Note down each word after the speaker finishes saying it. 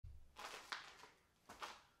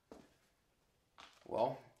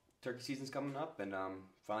Well, turkey season's coming up, and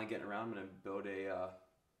finally getting around. I'm gonna build a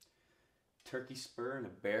turkey spur and a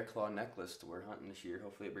bear claw necklace to wear hunting this year.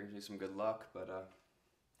 Hopefully, it brings me some good luck. But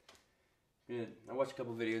I watched a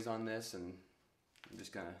couple videos on this, and I'm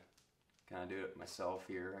just gonna kind of do it myself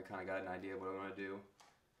here. I kind of got an idea of what I want to do.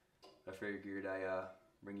 I figured I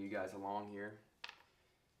bring you guys along here.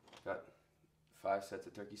 Got 5 sets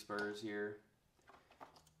of turkey spurs here.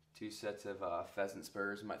 2 sets of pheasant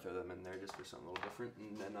spurs. Might throw them in there just for something a little different.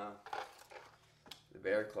 And then the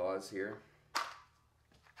bear claws here.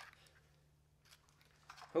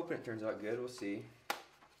 Hoping it turns out good. We'll see.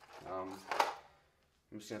 I'm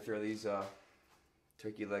just gonna throw these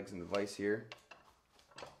turkey legs in the vise here.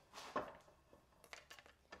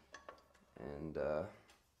 And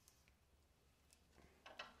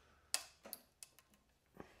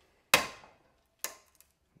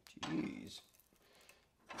jeez.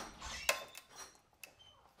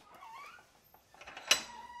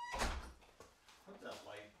 Put that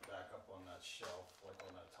light back up on that shelf, like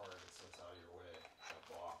on that target, so it's out of your way, that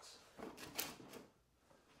box.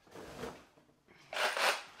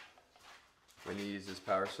 I need to use this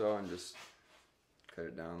power saw and just cut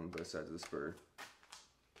it down on both sides of the spur.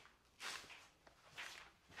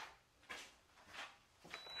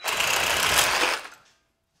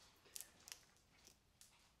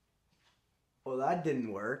 Well, that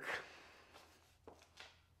didn't work.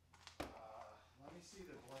 Let me see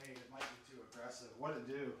the blade. It might be too aggressive. What'd it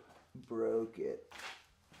do? Broke it.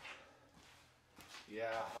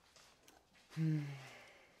 Yeah. I'm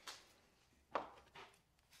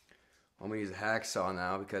gonna use a hacksaw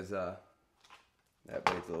now because that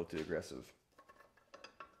blade's a little too aggressive.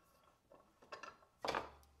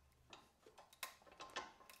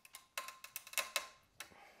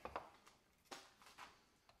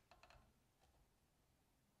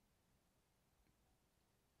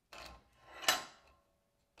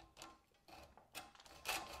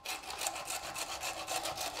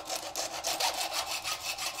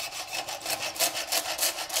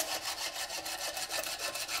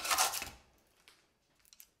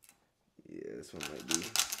 This one might be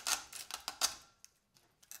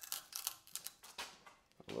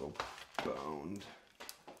a little boned.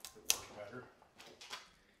 It worked better.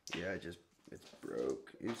 Yeah, it's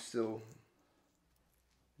broke.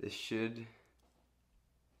 This should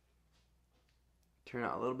turn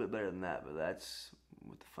out a little bit better than that, but that's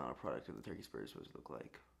what the final product of the turkey spur is supposed to look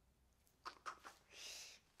like.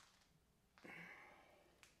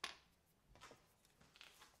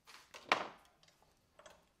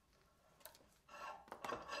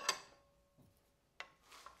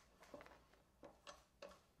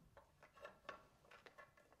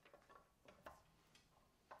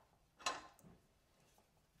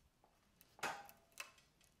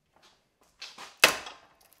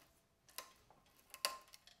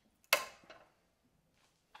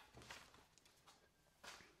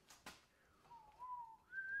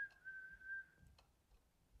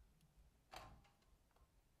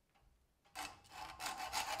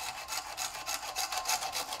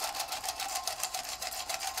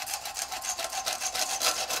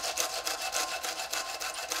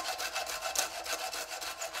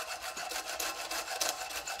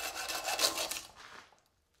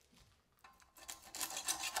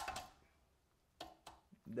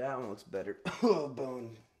 That one looks better. Oh,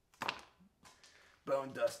 bone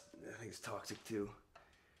dust. I think it's toxic too.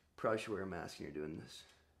 Probably should wear a mask when you're doing this.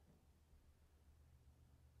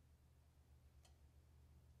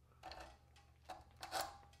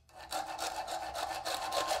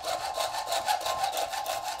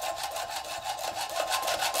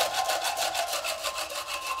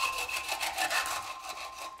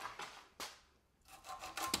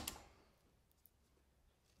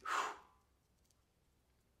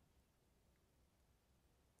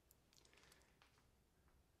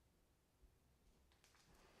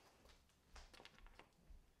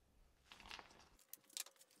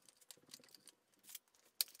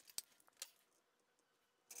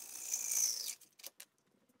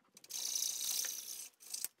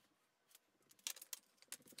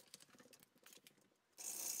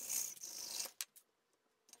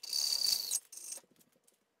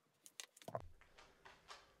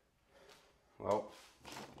 Well,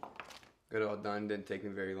 good all done, didn't take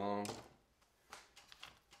me very long.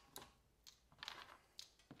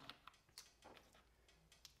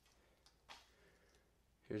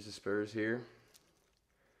 Here's the spurs here.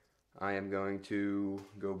 I am going to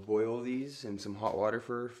go boil these in some hot water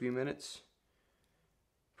for a few minutes.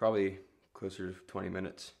 Probably closer to 20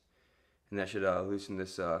 minutes. And that should loosen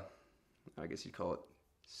this, I guess you'd call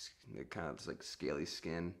it kind of like scaly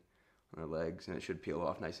skin on the legs, and it should peel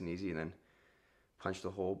off nice and easy, and then punch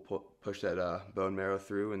the hole, push that bone marrow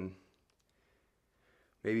through, and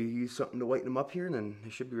maybe use something to whiten them up here, and then they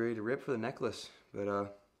should be ready to rip for the necklace. But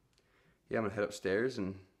yeah, I'm gonna head upstairs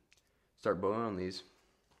and start bowing on these.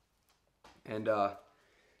 And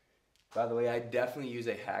by the way, I definitely use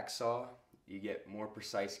a hacksaw. You get more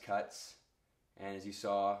precise cuts, and as you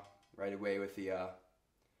saw right away with the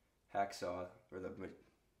hacksaw, or the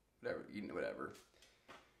whatever,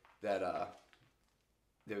 that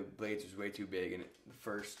the blades was way too big, and the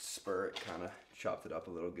first spur it kind of chopped it up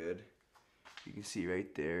a little good. You can see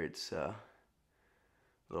right there it's a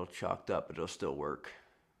little chalked up, but it'll still work.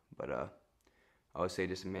 But I would say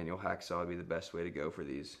just a manual hacksaw would be the best way to go for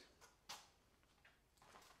these.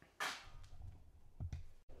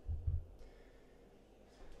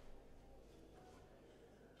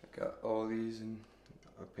 I got all these in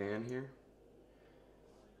a pan here.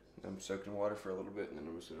 I'm soaking water for a little bit, and then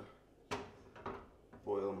I'm just gonna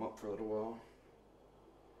boil them up for a little while.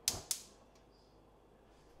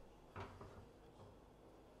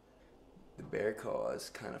 The bear claws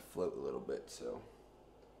kind of float a little bit, so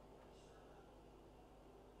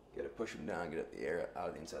gotta push them down, get the air out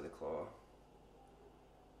of the inside of the claw.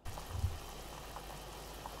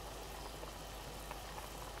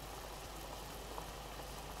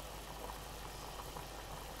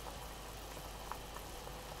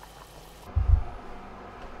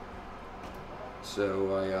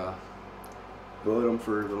 So I boiled them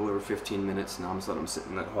for a little over 15 minutes. Now I'm just letting them sit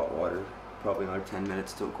in that hot water. Probably another 10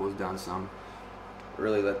 minutes till it cools down some.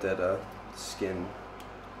 Really let that skin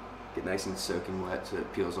get nice and soaking wet so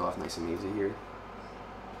it peels off nice and easy here.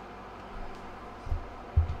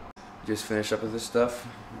 Just finished up with this stuff.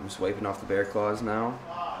 I'm just wiping off the bear claws now.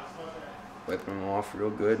 Wiping them off real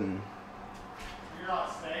good, and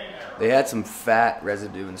they had some fat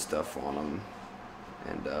residue and stuff on them,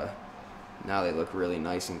 and now they look really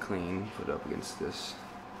nice and clean put up against this.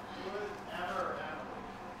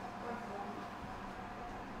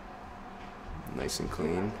 Nice and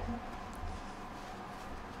clean.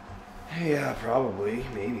 Yeah, probably,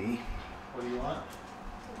 maybe. What do you want?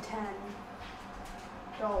 $10.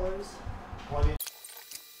 What do you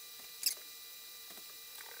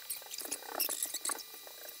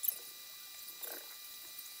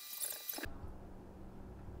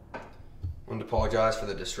Wanted to apologize for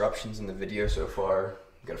the disruptions in the video so far.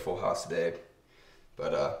 Got a full house today,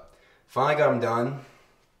 but finally got them done.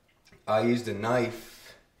 I used a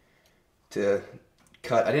knife to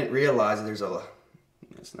cut. I didn't realize that there's a.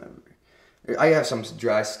 It's not. I have some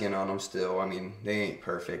dry skin on them still. I mean, they ain't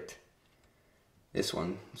perfect. This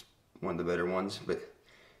one is one of the better ones, but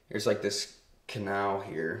there's like this canal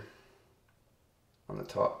here on the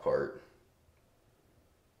top part,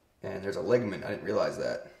 and there's a ligament. I didn't realize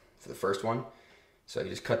that for the first one. So you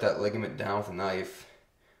just cut that ligament down with a knife,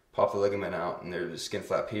 pop the ligament out, and there's a skin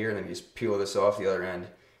flap here, and then you just peel this off the other end.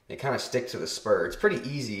 They kind of stick to the spur. It's pretty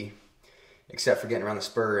easy, except for getting around the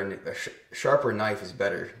spur, and a sharper knife is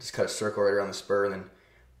better. Just cut a circle right around the spur and then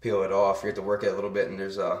peel it off. You have to work it a little bit, and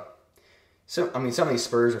there's some of these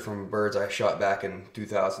spurs are from birds I shot back in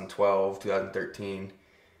 2012, 2013.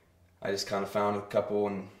 I just kind of found a couple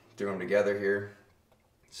and threw them together here.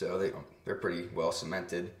 So they're pretty well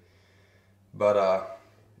cemented. But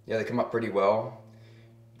yeah, they come up pretty well.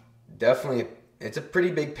 Definitely, it's a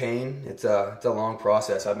pretty big pain. It's a long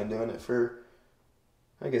process. I've been doing it for,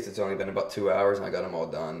 I guess it's only been about 2 hours, and I got them all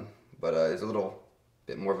done. But it's a little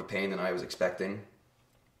bit more of a pain than I was expecting.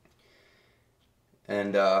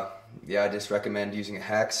 And yeah, I just recommend using a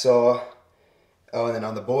hacksaw. Oh, and then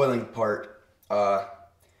on the boiling part, I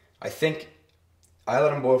think I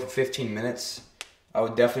let them boil for 15 minutes. I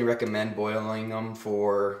would definitely recommend boiling them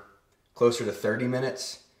for closer to 30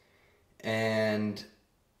 minutes and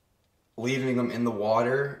leaving them in the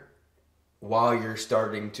water while you're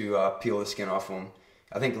starting to peel the skin off them.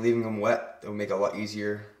 I think leaving them wet, it will make it a lot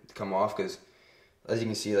easier to come off, because as you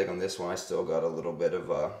can see, like on this one, I still got a little bit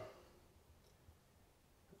of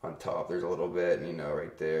on top. There's a little bit, you know,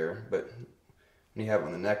 right there. But when you have it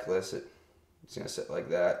on the necklace, it's gonna sit like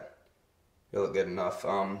that. It'll look good enough.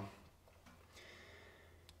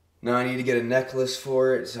 Now I need to get a necklace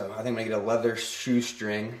for it, so I think I'm gonna get a leather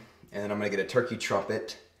shoestring, and then I'm gonna get a turkey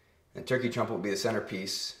trumpet. And the turkey trumpet will be the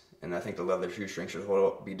centerpiece, and I think the leather shoestring should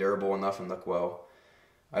be durable enough and look well.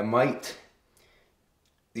 I might.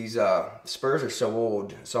 These spurs are so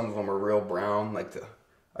old. Some of them are real brown. Like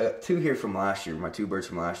I got two here from last year. My two birds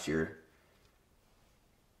from last year.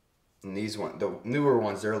 And these the newer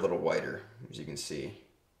ones, they're a little whiter, as you can see.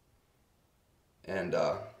 And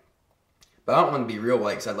but I don't want to be real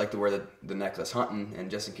white, because I'd like to wear the necklace hunting, and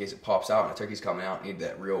just in case it pops out and a turkey's coming out, I need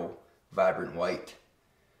that real vibrant white.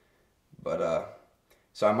 But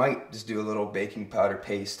So I might just do a little baking powder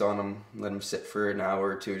paste on them, let them sit for an hour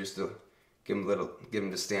or two, just to give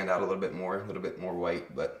them to stand out a little bit more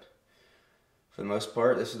white. But for the most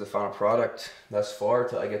part, this is the final product thus far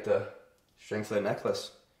till I get the strength of the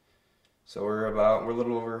necklace. So we're a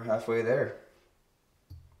little over halfway there.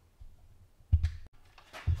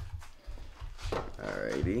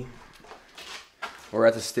 Alrighty. We're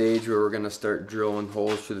at the stage where we're gonna start drilling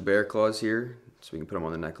holes through the bear claws here, so we can put them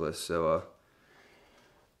on the necklace. So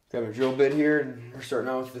got a drill bit here. We're starting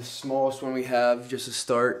out with the smallest one we have, just to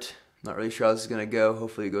start. Not really sure how this is gonna go.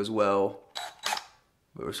 Hopefully it goes well.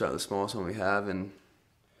 But we're starting with the smallest one we have, and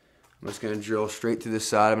I'm just gonna drill straight through the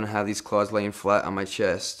side. I'm gonna have these claws laying flat on my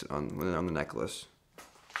chest on the necklace.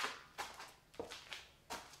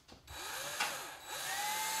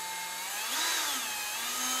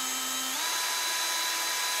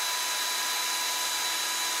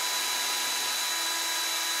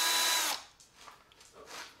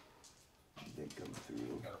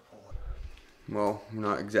 Well, I'm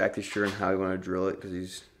not exactly sure on how I want to drill it because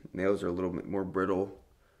these nails are a little bit more brittle.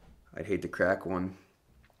 I'd hate to crack one.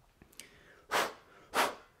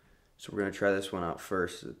 So we're going to try this one out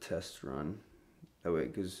first as a test run. That way,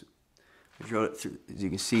 because I drilled it through, as you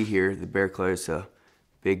can see here, the bear claw is a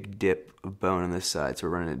big dip of bone on this side. So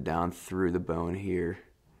we're running it down through the bone here.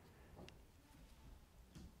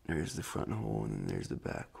 There's the front hole and then there's the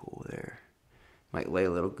back hole there. Might lay a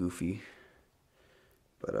little goofy,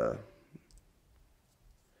 but we're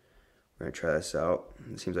gonna try this out.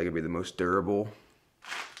 It seems like it'd be the most durable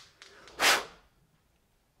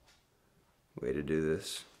way to do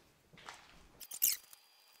this.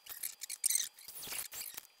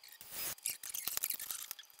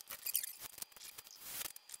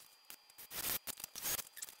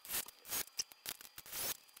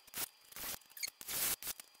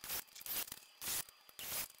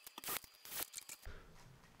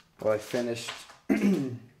 Well, I finished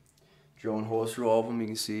drilling holes through all of them. You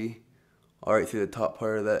can see all right through the top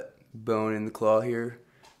part of that bone in the claw here.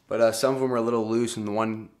 But some of them are a little loose, and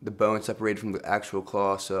the bone separated from the actual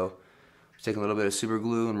claw. So I'm just taking a little bit of super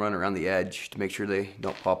glue and running around the edge to make sure they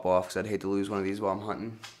don't pop off, because I'd hate to lose one of these while I'm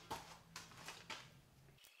hunting.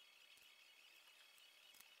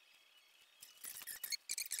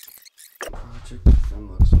 Check what the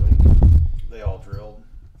front looks like. They all drilled?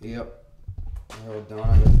 Yep. They're all done.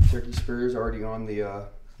 I got the turkey spurs already on the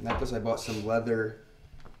necklace. I bought some leather.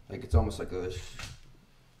 Like, it's almost like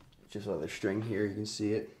just leather string here. You can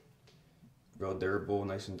see it. Real durable,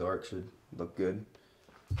 nice and dark. Should look good.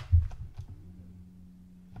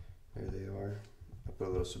 There they are. I put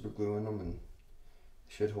a little super glue in them and they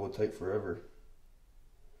should hold tight forever.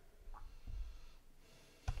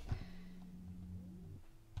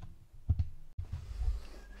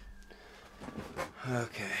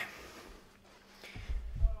 Okay.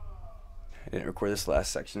 I didn't record this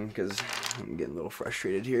last section because I'm getting a little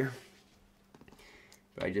frustrated here.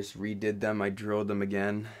 But I just redid them. I drilled them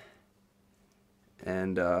again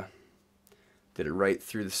and did it right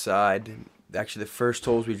through the side. Actually, the first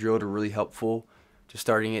holes we drilled are really helpful, just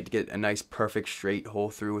starting it to get a nice perfect straight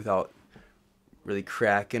hole through without really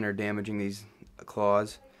cracking or damaging these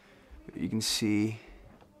claws. But you can see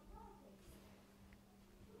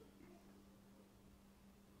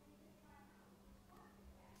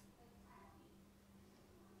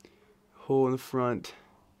hole in the front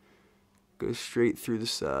goes straight through the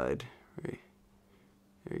side. Right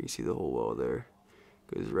there, you see the hole well there.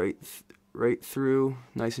 Goes right through,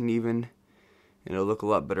 nice and even, and it'll look a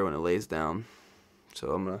lot better when it lays down.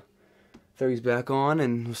 So I'm gonna throw these back on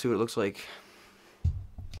and we'll see what it looks like.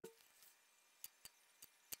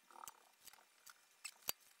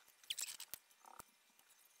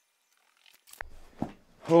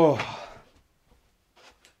 Oh,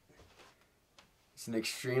 it's an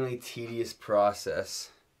extremely tedious process,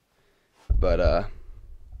 but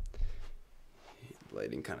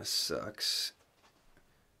lighting kind of sucks.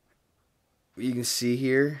 You can see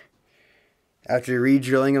here, after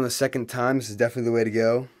re-drilling them the second time, this is definitely the way to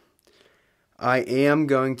go. I am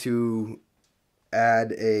going to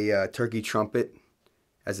add a turkey trumpet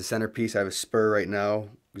as a centerpiece. I have a spur right now,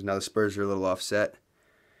 because now the spurs are a little offset.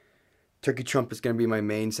 Turkey trumpet is going to be my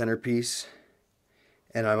main centerpiece,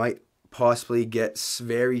 and I might possibly get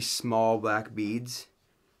very small black beads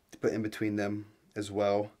to put in between them as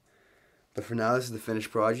well. But for now, this is the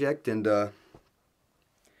finished project, and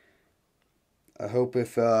I hope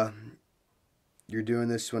if you're doing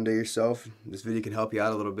this one day yourself, this video can help you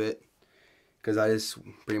out a little bit, because I just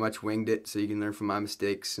pretty much winged it so you can learn from my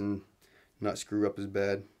mistakes and not screw up as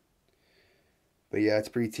bad. But yeah, it's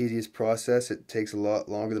a pretty tedious process. It takes a lot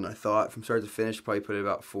longer than I thought. From start to finish, probably put it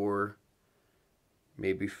about 4,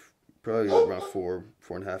 maybe probably around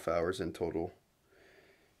 4.5 hours in total.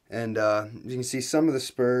 And you can see some of the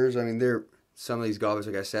spurs. I mean, some of these gobblers,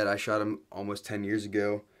 like I said, I shot them almost 10 years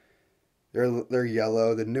ago. They're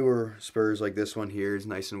yellow. The newer spurs, like this one here, is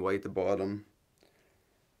nice and white at the bottom.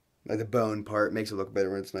 Like the bone part makes it look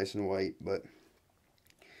better when it's nice and white. But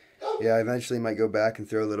yeah, I eventually might go back and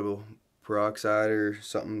throw a little peroxide or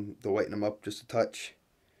something to whiten them up just a touch.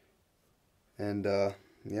 And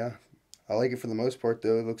yeah, I like it for the most part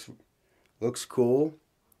though. It looks cool,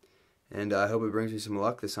 and I hope it brings me some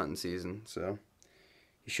luck this hunting season. So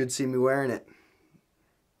you should see me wearing it.